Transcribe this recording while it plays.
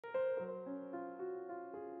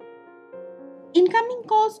Incoming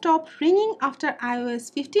calls stopped ringing after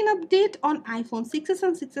iOS 15 update on iPhone 6s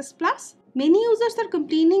and 6s Plus. Many users are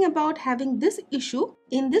complaining about having this issue.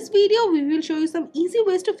 In this video, we will show you some easy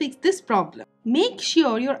ways to fix this problem. Make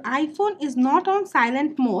sure your iPhone is not on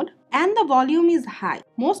silent mode and the volume is high.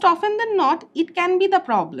 Most often than not, it can be the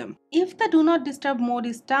problem. If the do not disturb mode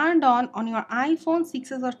is turned on your iPhone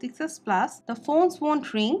 6s or 6s Plus, the phones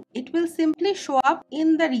won't ring. It will simply show up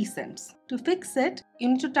in the recents. To fix it, you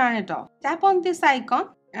need to turn it off. Tap on this icon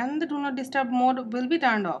and the do not disturb mode will be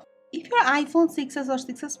turned off. If your iPhone 6s or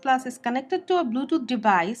 6s Plus is connected to a Bluetooth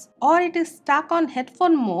device or it is stuck on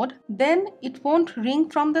headphone mode, then it won't ring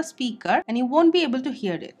from the speaker and you won't be able to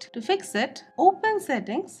hear it. To fix it, open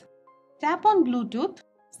Settings, tap on Bluetooth,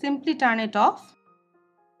 simply turn it off.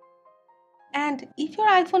 And if your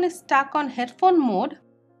iPhone is stuck on headphone mode,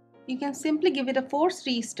 you can simply give it a force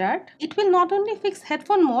restart. It will not only fix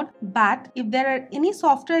headphone mode, but if there are any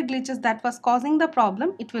software glitches that was causing the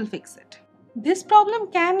problem, it will fix it. This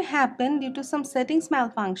problem can happen due to some settings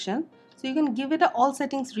malfunction, so you can give it a all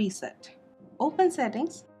settings reset. Open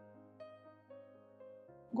Settings,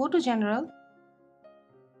 go to General,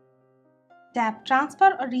 tap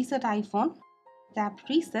Transfer or Reset iPhone, tap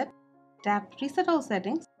Reset All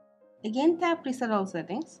Settings, again tap Reset All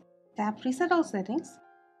Settings, tap Reset All Settings.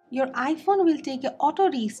 Your iPhone will take an auto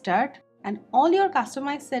restart and all your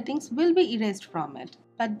customized settings will be erased from it.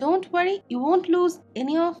 But don't worry, you won't lose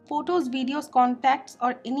any of photos, videos, contacts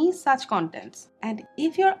or any such contents. And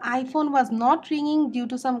if your iPhone was not ringing due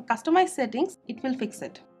to some customized settings, it will fix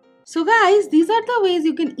it. So guys, these are the ways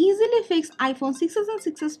you can easily fix iPhone 6s and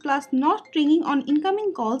 6s Plus not ringing on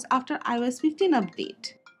incoming calls after iOS 15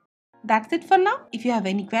 update. That's it for now. If you have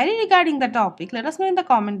any query regarding the topic, let us know in the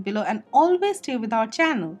comment below and always stay with our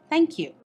channel. Thank you.